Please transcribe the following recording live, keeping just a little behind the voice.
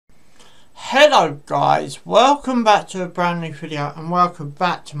Hello guys, welcome back to a brand new video and welcome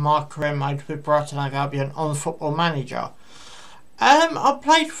back to my career mode with Brighton and Albion on Football Manager. I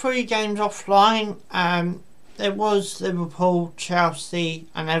played 3 games offline. There was Liverpool, Chelsea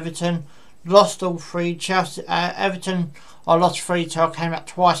and Everton. Lost all 3. Everton I lost 3-2. I came back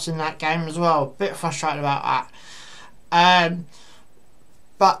twice in that game as well. A bit frustrated about that.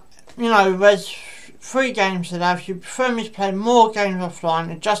 But you know, there's 3 games today. If you prefer me to play more games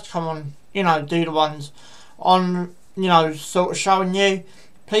offline and just come on, you know, do the ones on, you know, sort of showing you,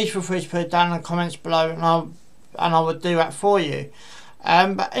 please feel free to put it down in the comments below and I will do that for you.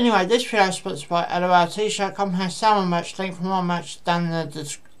 But anyway, this video is sponsored by LOL T-shirt company. Salmon merch, link for more merch down in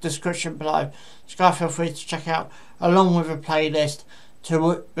the description below. So guys, feel free to check out along with a playlist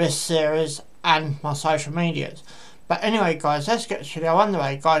to this series and my social medias. But anyway guys, let's get this video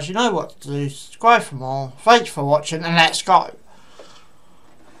underway. Guys, you know what to do. Subscribe for more. Thanks for watching and let's go.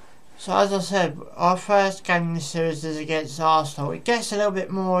 So as I said, our first game in this series is against Arsenal. It gets a little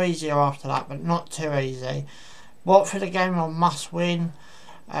bit more easier after that, but not too easy. Watford, a game on must win.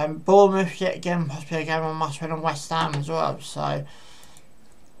 Bournemouth, yet again, possibly a game on must win, and West Ham as well. So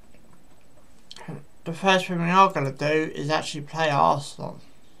the first thing we are going to do is actually play Arsenal.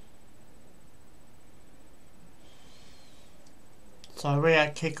 So we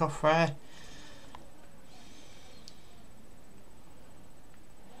had kick-off there.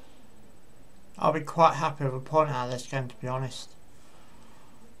 I'll be quite happy with a point out of this game, to be honest.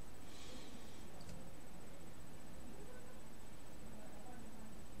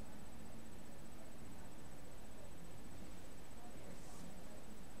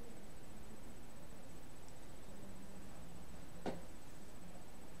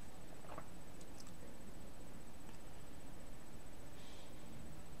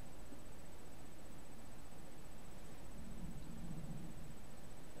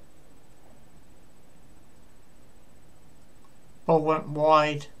 Ball went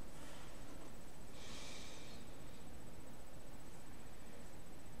wide.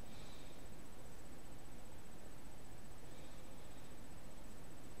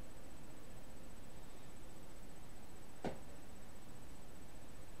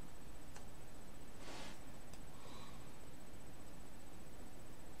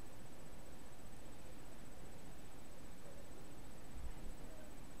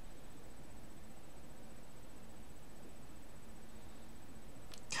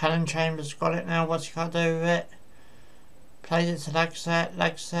 Cannon Chambers got it now. What's he got to do with it? Plays it to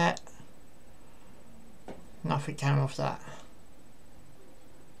leg set. Nothing came off that.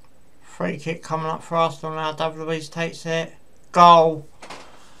 Free kick coming up for Arsenal now. David Luiz takes it. Goal.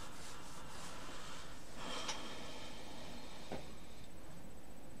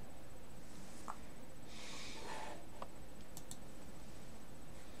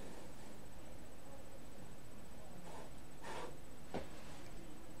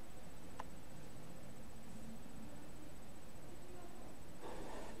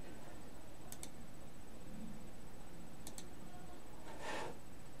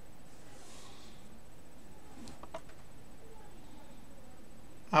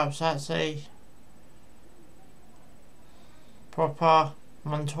 Absatsi, Proper,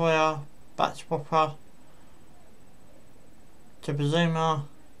 Montoya, back to Proper, to Bazuma,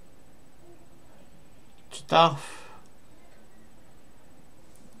 to Duff.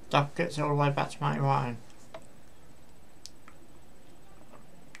 Duff gets it all the way back to Matty Ryan.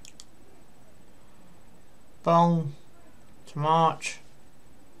 Bong, to March,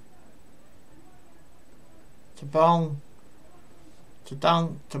 to Bong. To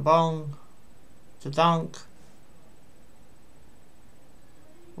Dunk, to Bong, to Dunk.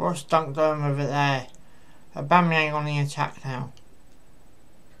 What's Dunk doing with it there? Aubameyang on the attack now.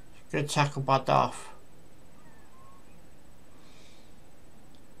 Good tackle by Duff.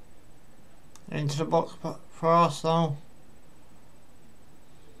 Into the box for Arsenal.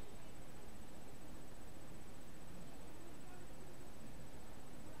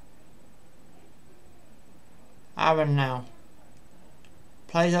 Aaron now.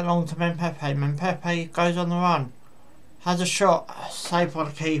 Plays it long to Mpepe. Mpepe goes on the run. Has a shot. Saved by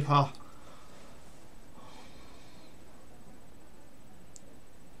the keeper.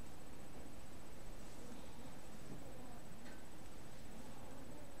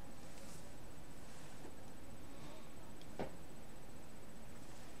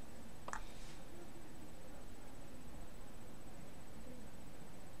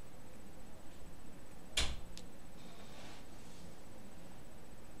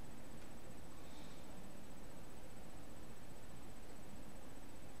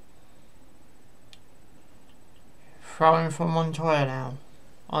 Throwing for Montoya now.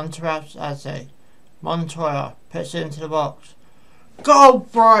 On to Bhafc. Montoya puts it into the box. Goal,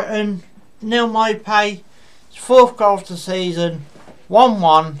 Brighton. Nil Maupay. It's 4th goal of the season.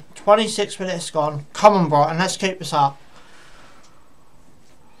 1-1. 26 minutes gone. Come on, Brighton. Let's keep this up.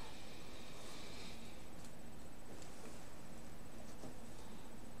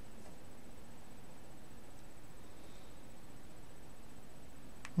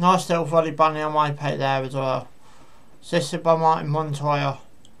 Nice little volley bunny on Maupay there as well. Assisted by Martin Montoya.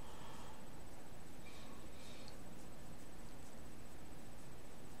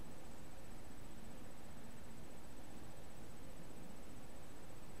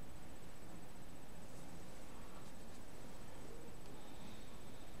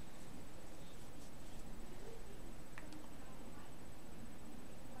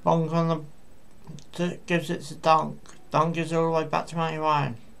 Bong's on the... gives it to Dunk. Dunk gives it all the way back to Matty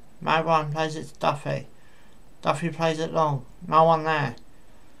Ryan. Matty Ryan plays it to Duffy. Duffy plays it long. No one there.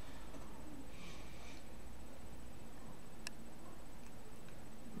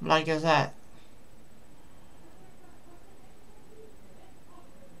 Lacazette.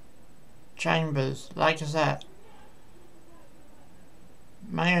 Chambers. Lacazette.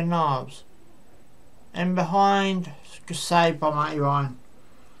 Mayo Knobs. In behind. Saved by Matty Ryan.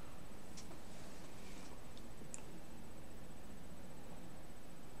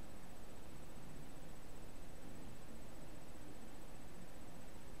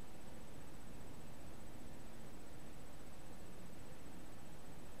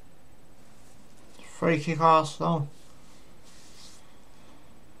 Free kick Arsenal.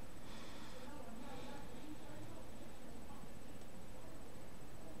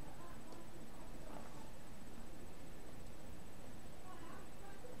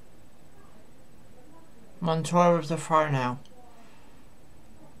 Montoya with the throw now.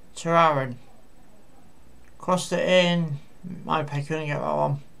 To Aaron. Crossed it in. Maupay couldn't get that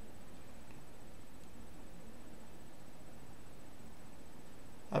one.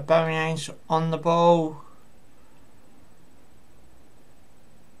 Aubameyang's on the ball.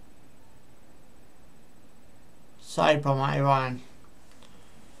 Saved by Matty Ryan.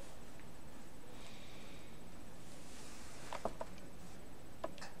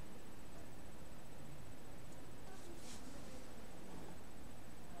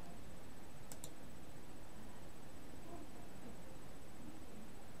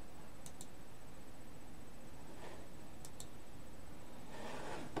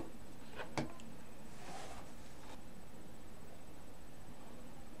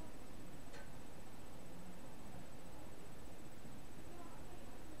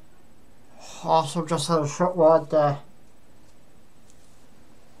 Arsenal just had a shot wide there.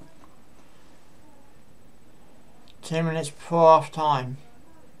 2 minutes before half time.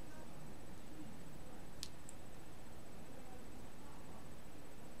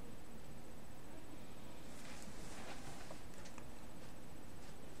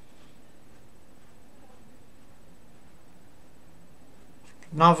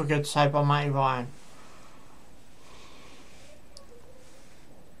 Another good save by Matty Ryan.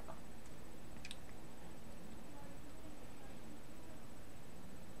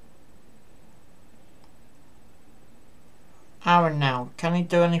 Aaron now, can he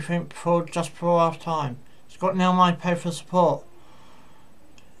do anything just before half time? He's got Neil Maupay for support.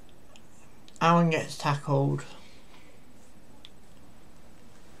 Aaron gets tackled.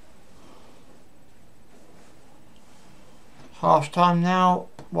 Half time now,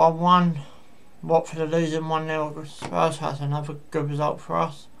 1-1. Watford are losing 1-0. Spurs, that's another good result for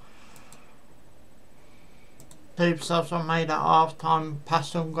us. 2 subs are made at half time.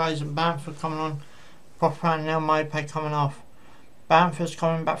 Paston, Grays and Bamford coming on. Proper and Neil Maupay coming off. Bamford's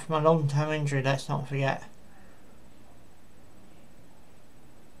coming back from a long term injury, let's not forget.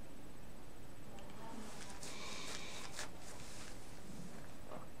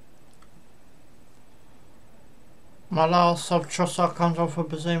 My last sub Trossard comes on for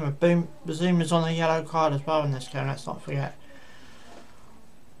Bazuma. Bazuma's on a yellow card as well in this game, let's not forget.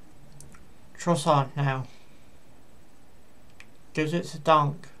 Trossard now. Gives it to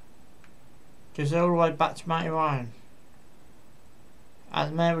Dunk. Gives it all the way back to Matty Ryan. As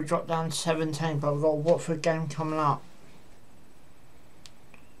Mayor we dropped down to 17, but we've got a Watford game coming up.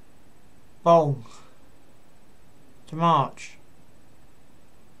 Bong. To March.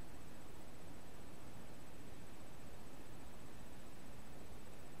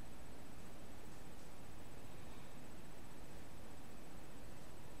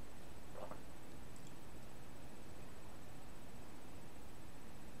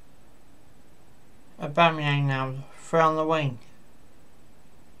 Aubameyang now, 3 on the wing.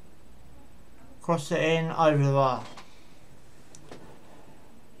 Cross it in, over the bar.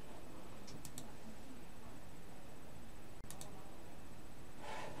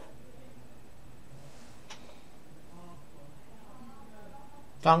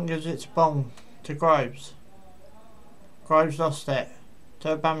 Dunn gives it to Bong, to Groves. Groves lost it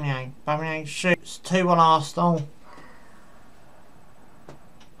to Aubameyang. Aubameyang shoots. 2-1 Arsenal.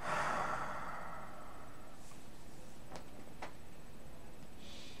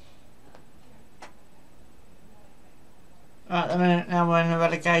 At the minute now we're in the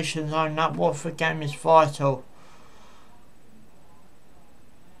relegation zone. That Watford game is vital.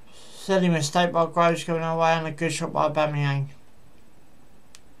 Silly mistake by Groves going away and a good shot by Aubameyang.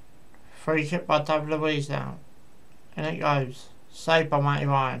 Free kick by David Luiz now. And it goes. Saved by Matty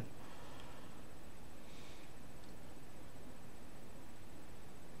Ryan.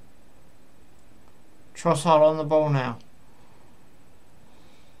 Trossard on the ball now.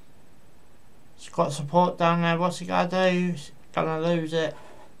 He's got support down there. What's he going to do? He's going to lose it.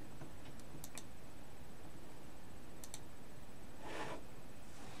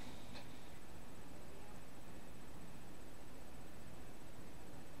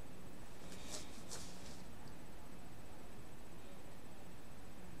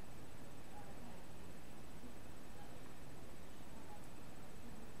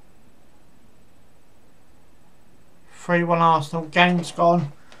 (3-1) Arsenal. Game's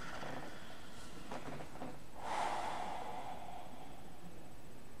gone.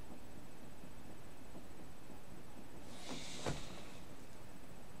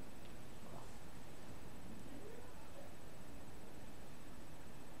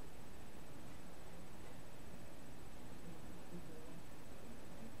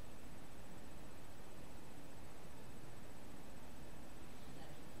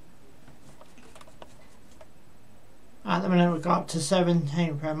 At the minute we've got up to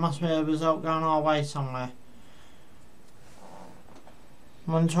 17th. There must be a result going our way somewhere.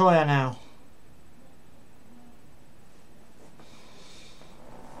 Montoya now.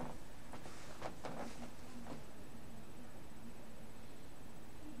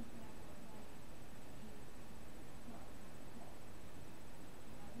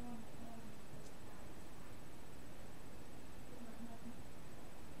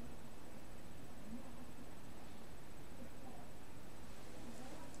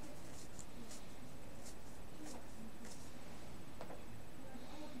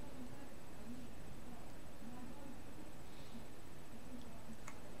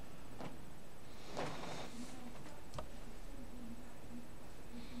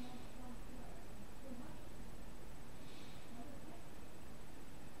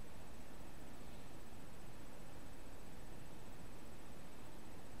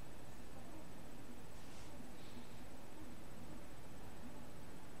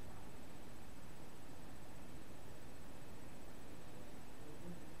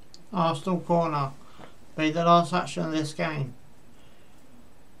 Arsenal corner. Be the last action of this game.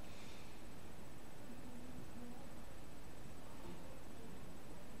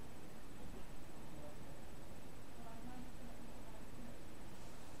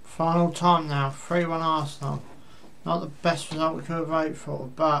 Final time now. 3-1 Arsenal. Not the best result we could have hoped for,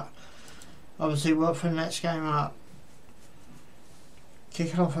 but obviously work for the next game up.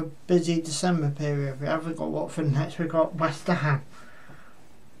 Kicking off a busy December period. We haven't got Watford next, we've got West Ham.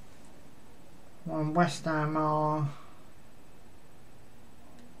 When West Ham are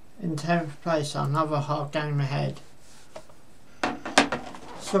in 10th place, so another hard game ahead.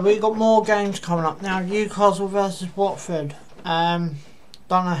 So we've got more games coming up now. Newcastle versus Watford. Don't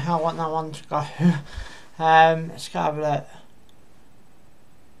know how I want that one to go. Let's go have a look.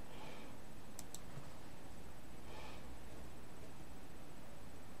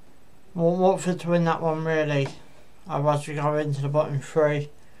 I want Watford to win that one really. Otherwise we go into the bottom three.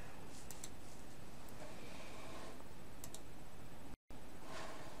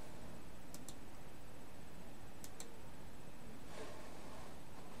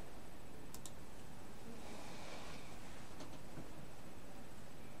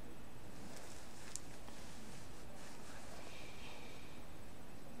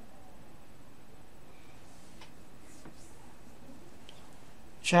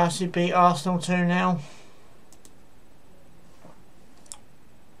 Chelsea beat Arsenal 2-0.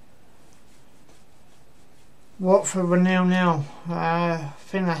 Watford were 0-0. I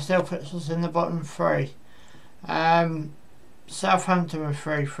think that still puts us in the bottom three. Southampton were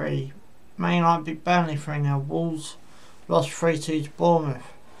 3-3. Man United beat Burnley 3-0. Wolves lost 3-2 to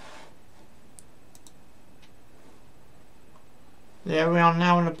Bournemouth. There we are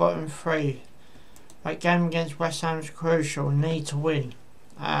now in the bottom three. That game against West Ham is crucial. We need to win.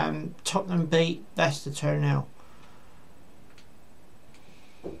 Tottenham beat Leicester 2-0.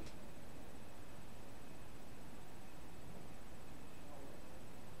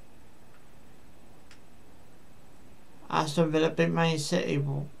 Aston Villa beat Man City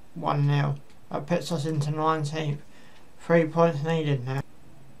 1-0. That puts us into 19th. 3 points needed now.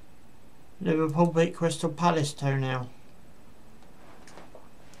 Liverpool beat Crystal Palace 2-0.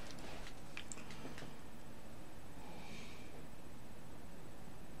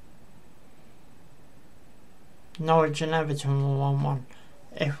 Norwich and Everton were 1-1.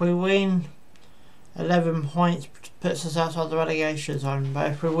 If we win, 11 points puts us outside the relegation zone, but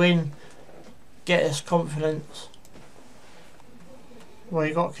if we win, get us confidence.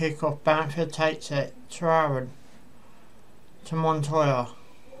 We got kick-off. Bamford takes it to Aaron, to Montoya,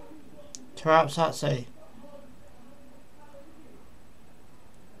 to Albion.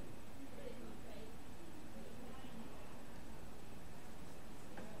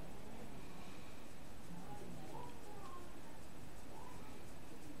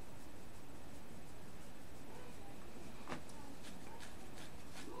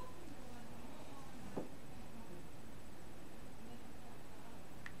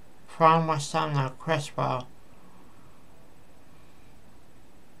 From West Ham now, Cresswell.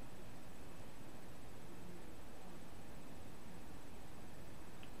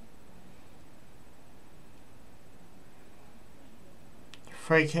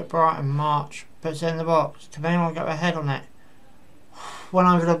 Free kick Brighton, March, puts it in the box. Can anyone get their head on it? Went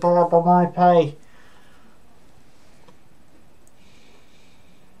over the bar by my pay.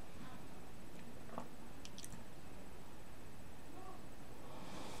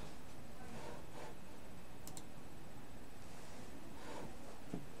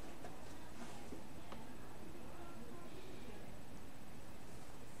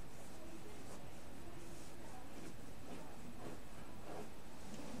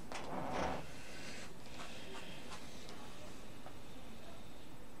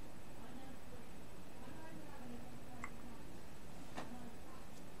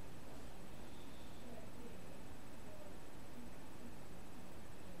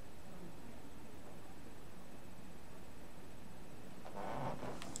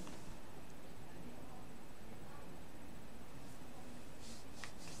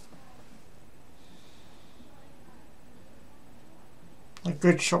 A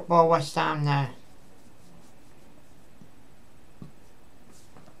good shot by West Ham there.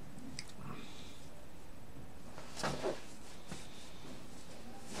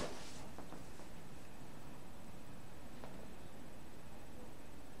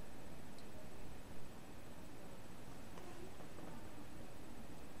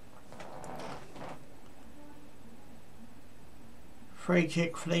 Free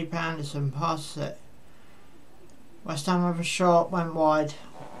kick, Felipe Anderson passes it. West Ham with a shot, went wide.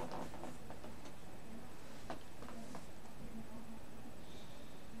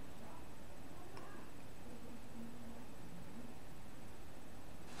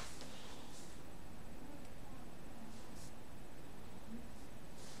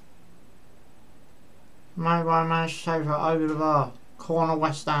 Maguire managed to save it over the bar. Corner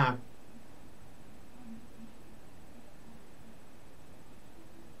West Ham.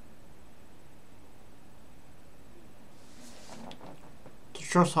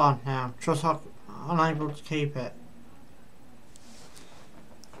 Trossard now. Trossard unable to keep it.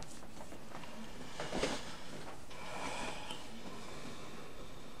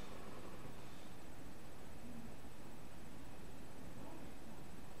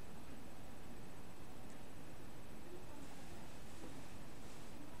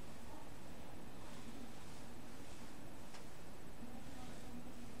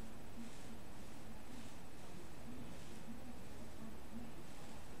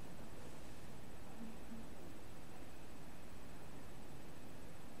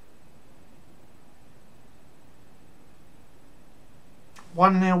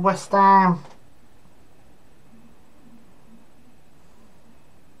 One 0 West Ham.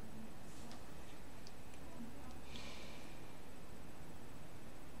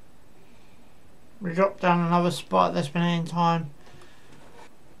 We dropped down another spot. There's been any time.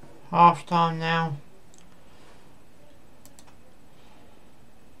 Half time now.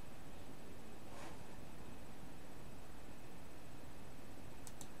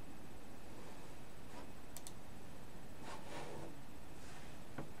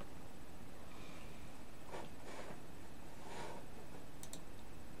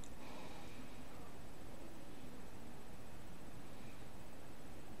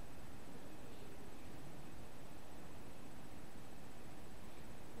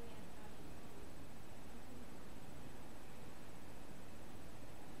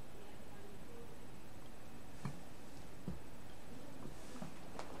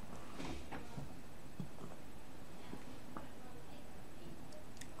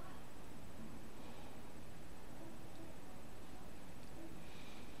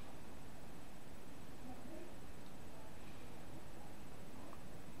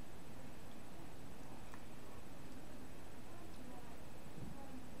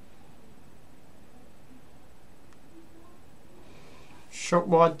 shot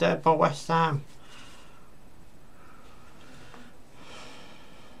wide there by West Ham.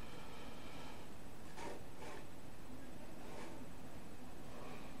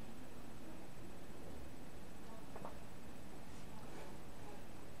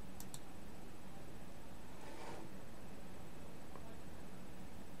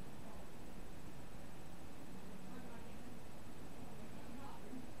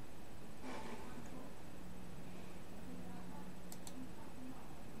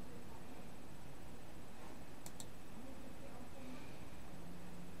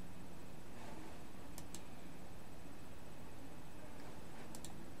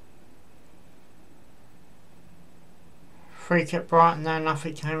 Free kick Brighton there,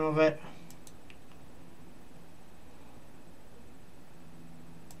 nothing came of it.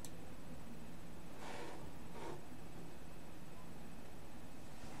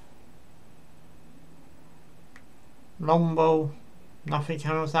 Long ball, nothing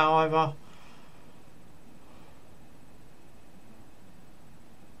came of that either.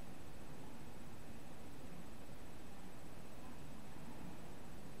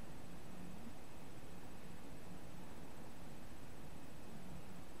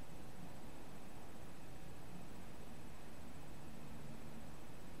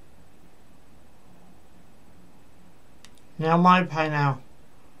 Now my pay now.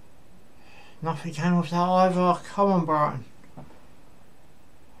 Nothing came of that either. Come on, Brighton.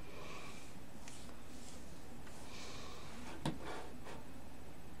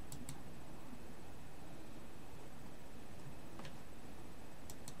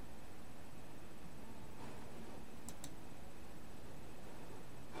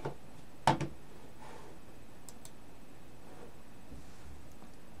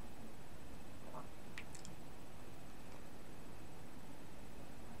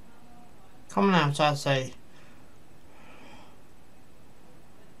 Come on out, I say.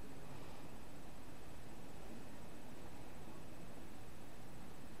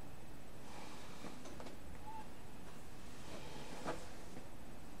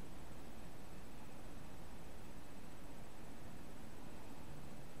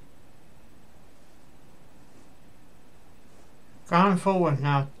 Going forward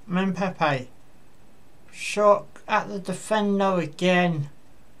now, Pepe. Shot at the defender again.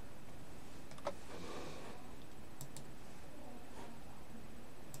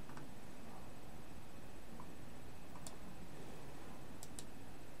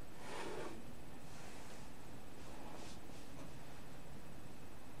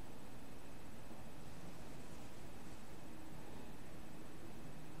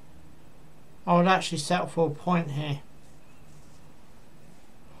 I would actually settle for a point here.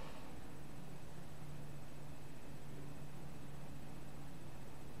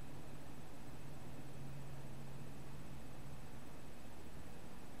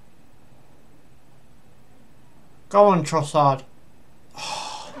 Go on, Trossard.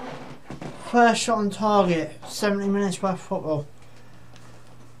 Oh, first shot on target. 70 minutes worth of football.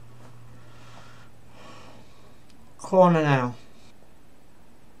 Corner now.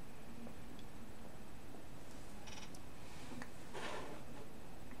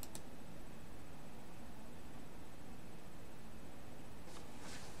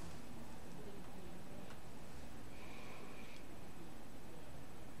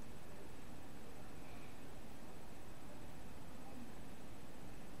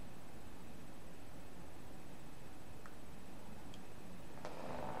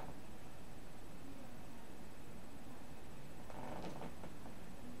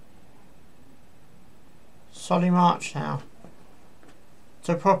 Solly March now.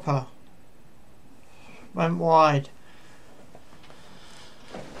 To Proper. Went wide.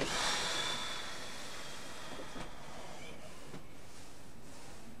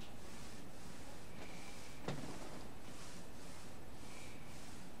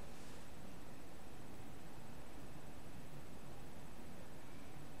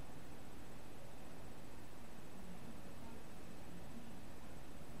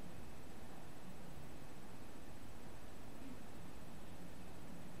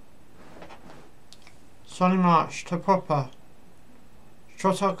 Solly March to Proper.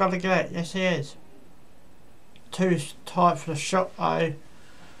 Trossard got to get it. Yes, he is. Too tight for the shot though.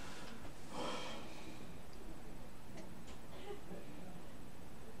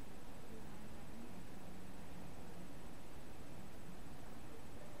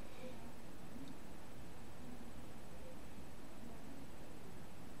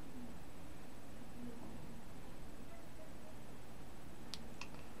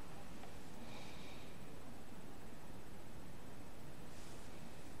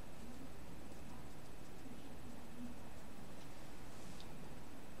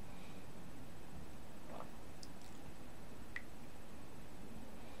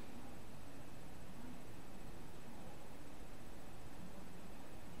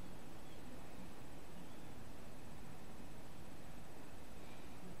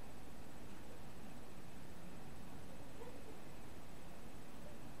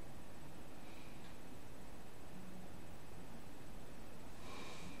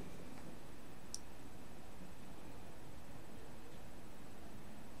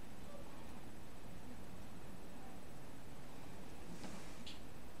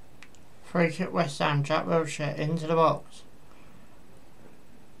 Free kick West Ham, Jack Wilshere into the box.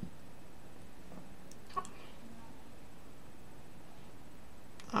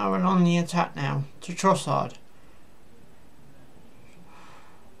 Aaron on the attack now to Trossard.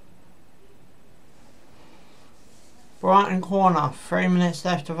 Brighton corner, 3 minutes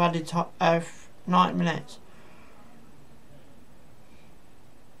left of added 90 minutes.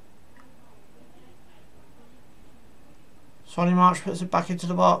 Sonny March puts it back into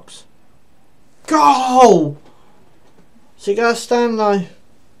the box. Goal! Is it going to stand though?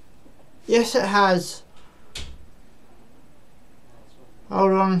 Yes, it has.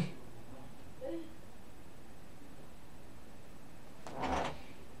 Hold on.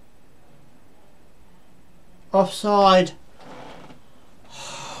 Offside.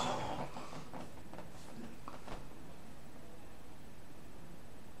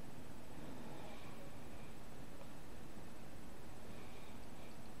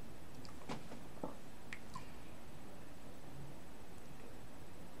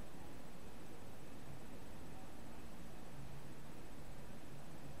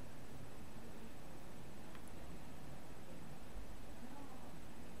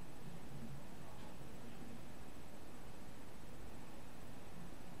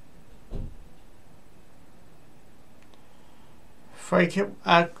 Free kick,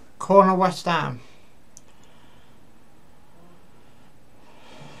 corner West Ham.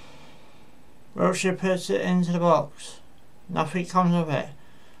 Wilshere puts it into the box. Nothing comes of it.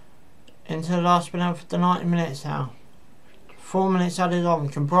 Into the last minute of the 90 minutes now. 4 minutes added on.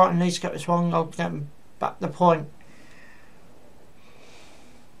 Can Brighton at least get this one goal to get them back the point?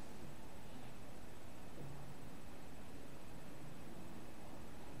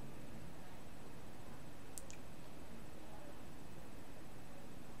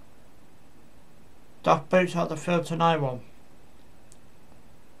 Duff boots out the field to no one.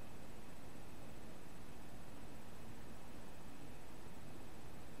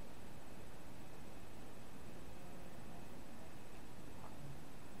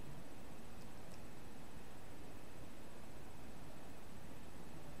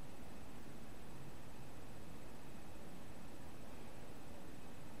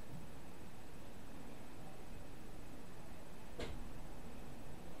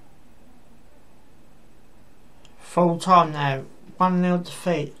 Full time now, 1-0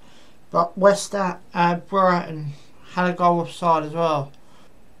 defeat. But Brighton had a goal offside as well.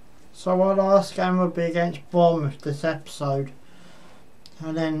 So our last game will be against Bournemouth this episode.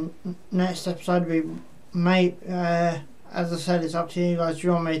 And then next episode we may, as I said, it's up to you guys. Do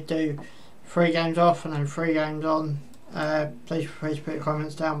you want me to do 3 games off and then 3 games on? Please put your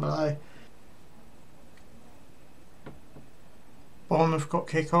comments down below. Bournemouth got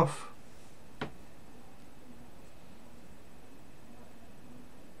kick-off.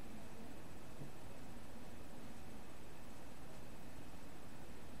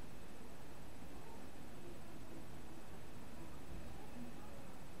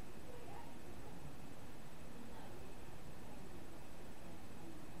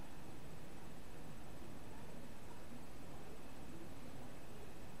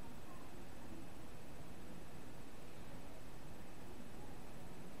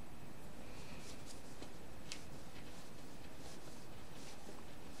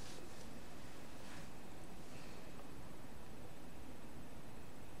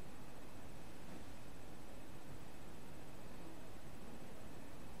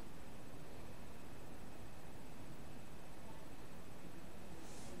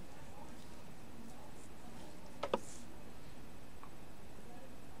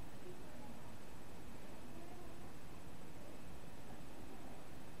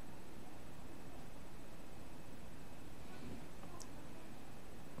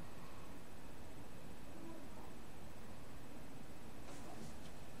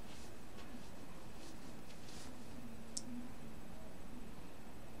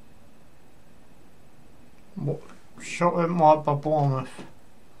 Shot went wide by Bournemouth.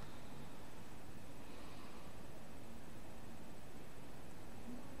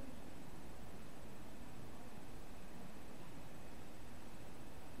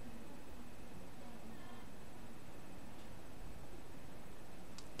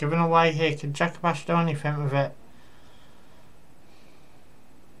 Given away here, can Jackabash do anything with it?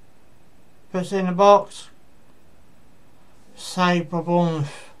 Puts it in the box. Saved by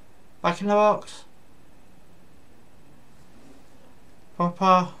Bournemouth. Back in the box.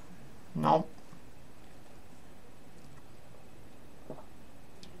 Proper. No.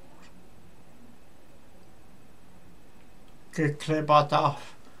 Good clear by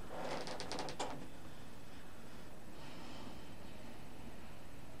Duff.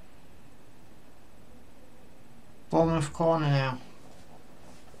 Bournemouth corner now.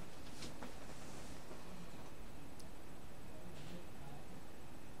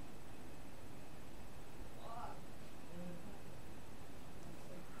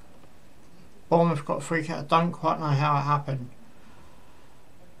 Bournemouth got a free kick. I don't quite know how it happened.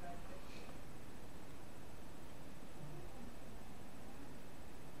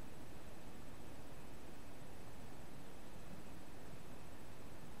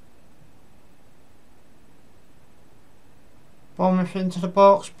 Bournemouth into the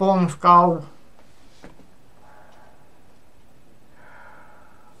box. Bournemouth goal.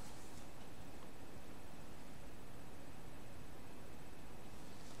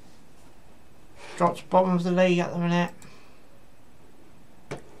 Drops bottom of the league at the minute.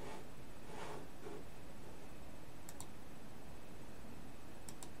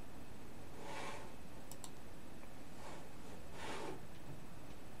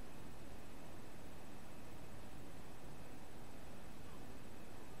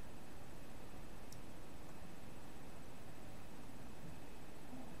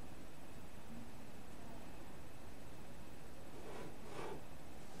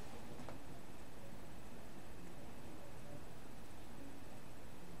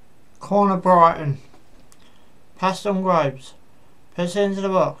 Corner Brighton. Passed on Groves. Puts it into the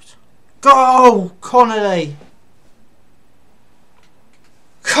box. Goal! Connolly!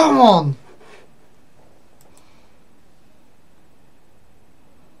 Come on!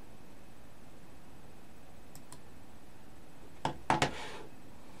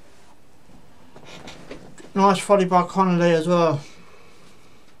 Nice volley by Connolly as well.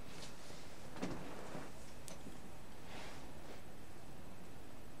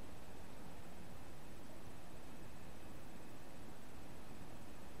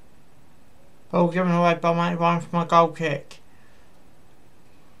 Ball given away by mate Ryan for my goal kick.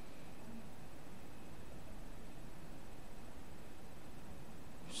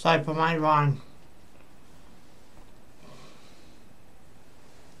 Saved by mate Ryan.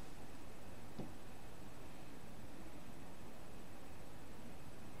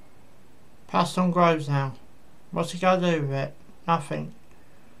 Passed on Groves now. What's he going to do with it? Nothing.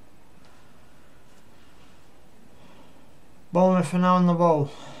 Bournemouth are now on the ball.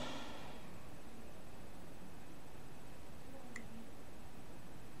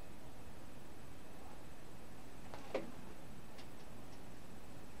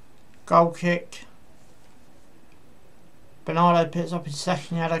 Goal kick. Bernardo picks up his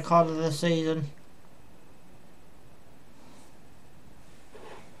second yellow card of the season.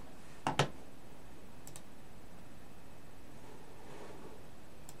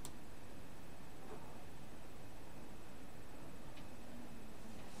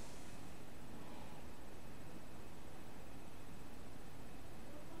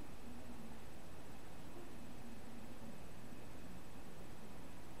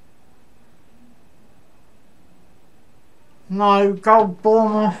 No, goal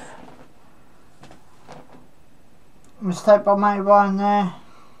Bournemouth. Mistake by mate Ryan there.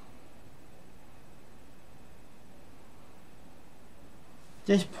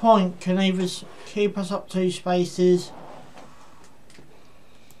 This point can either keep us up 2 spaces .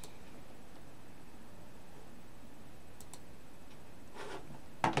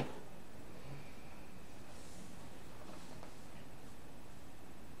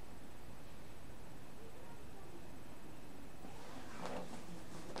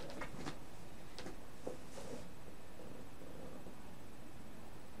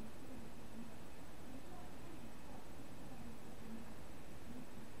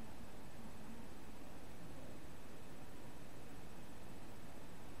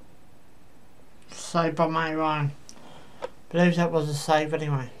 Saved by mate Ryan. Believes that was a save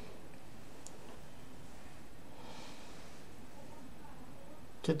anyway.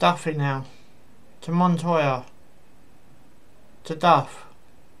 To Duffy now. To Montoya. To Duff.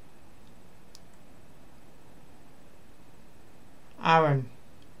 Aaron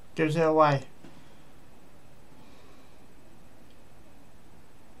gives it away.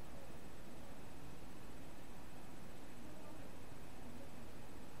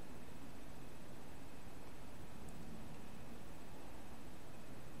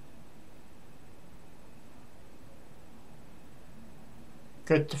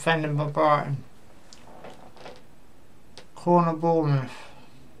 Good defending by Brighton. Corner Bournemouth.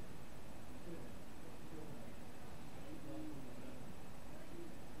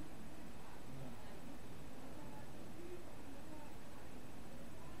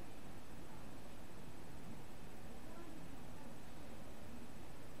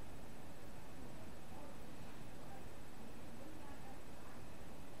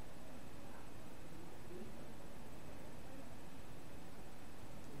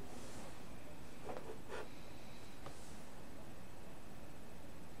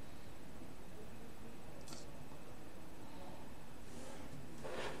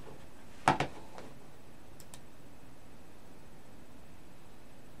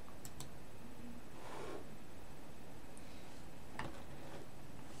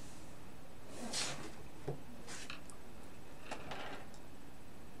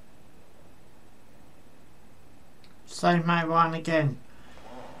 Save May Ryan again.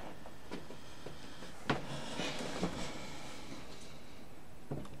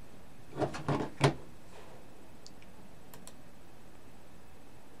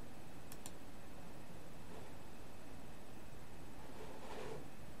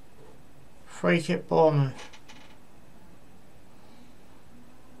 Free kick Bournemouth.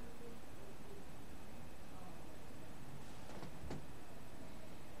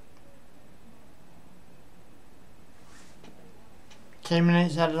 Two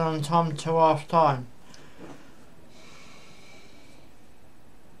minutes added on time to half time.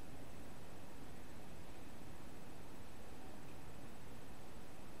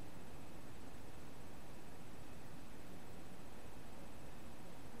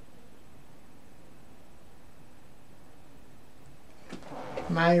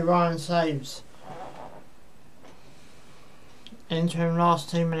 May Ryan saves. Into last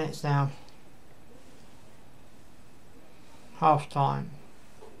 2 minutes now. Half time.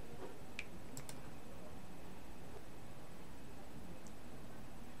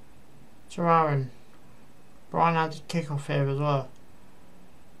 To Aaron. Brian had to kick off here as well.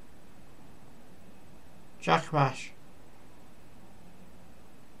 Jackabash.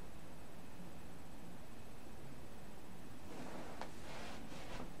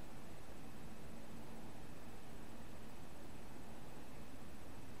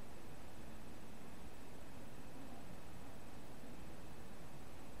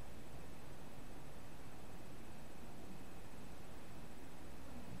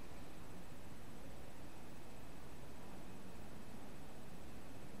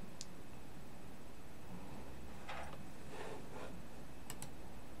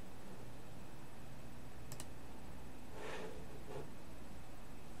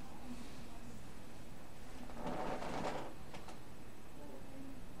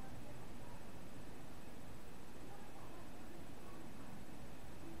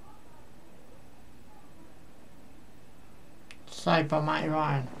 Saved by Matty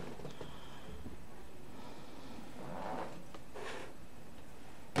Ryan.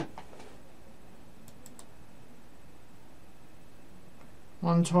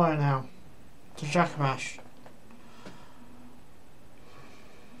 One try now to Jackabash.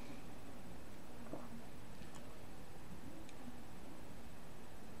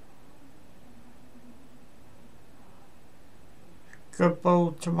 Good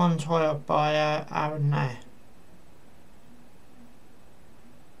ball to Montoya by Aaron there.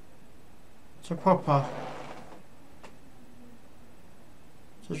 To Popper.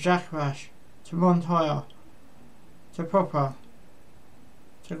 To Jackabash. To Montoya. To Popper.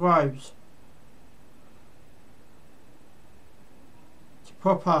 To Groves. To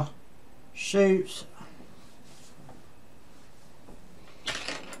Popper. Shoots.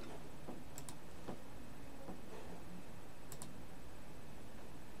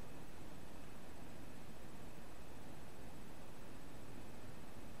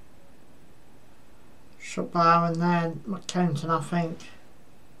 Shot by Aaron there, McKenton I think.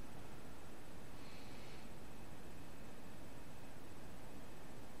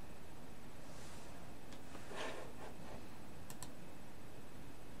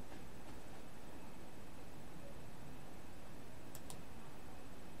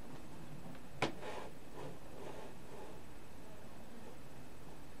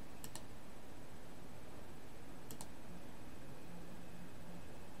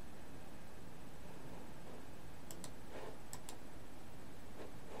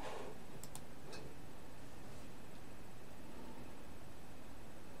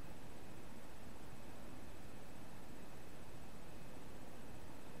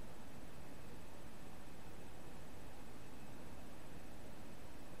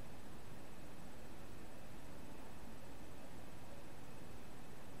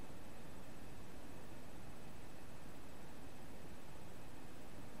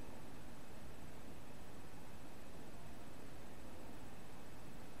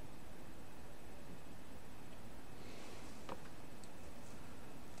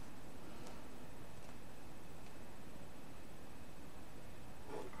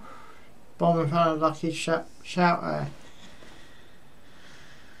 Bournemouth had a lucky shout there.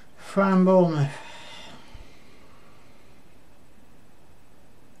 Fran Bournemouth.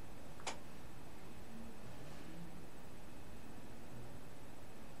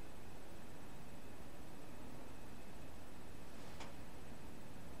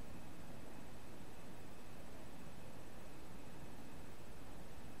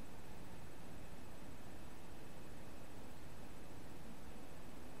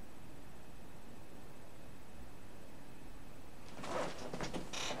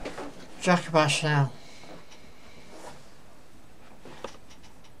 Jackabash now.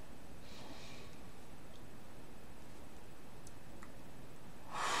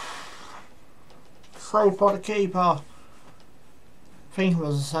 throw by the keeper. I think it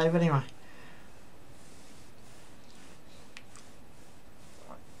was a save anyway.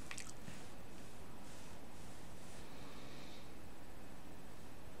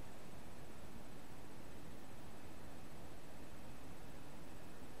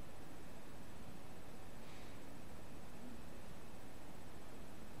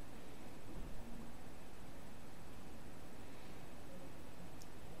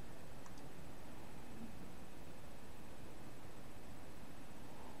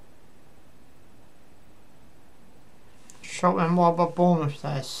 Shot went wide by Bournemouth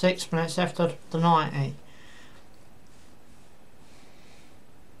there. 6 minutes after the 90.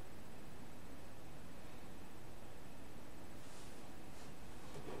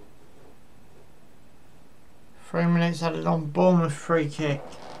 Three minutes added on. Bournemouth free kick.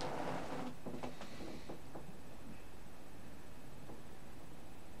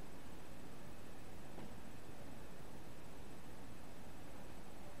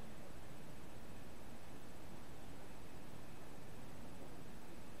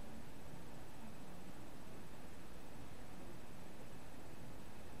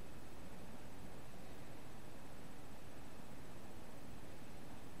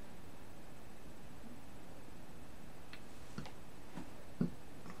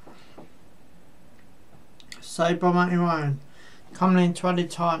 Saved by Matty Ryan. Coming into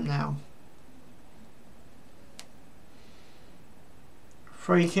added time now.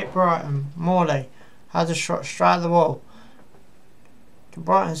 Free kick Brighton. Morley has a shot straight at the wall. Can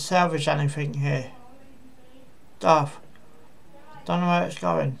Brighton salvage anything here? Duff. Don't know where it's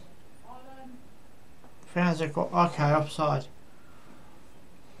going. I think that's a goal. Okay, offside.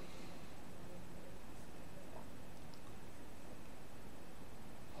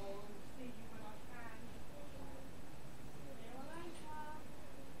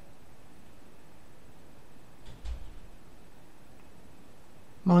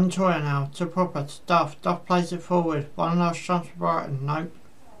 Montoya now to Popper to Duff. Duff plays it forward. One last chance for Brighton. Nope.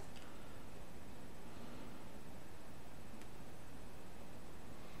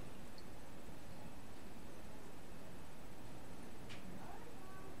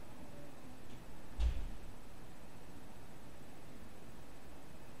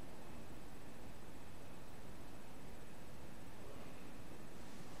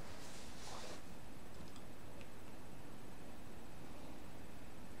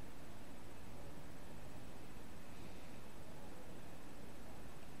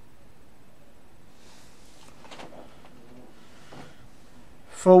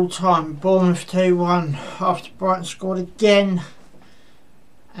 Full time, Bournemouth 2-1 after Brighton scored again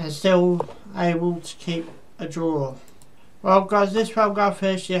and still able to keep a draw. Well guys, this will go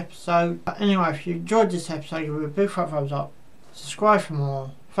finish the episode. But anyway, if you enjoyed this episode, give it a big fat thumbs up, subscribe for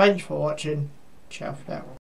more. Thanks for watching, ciao for now.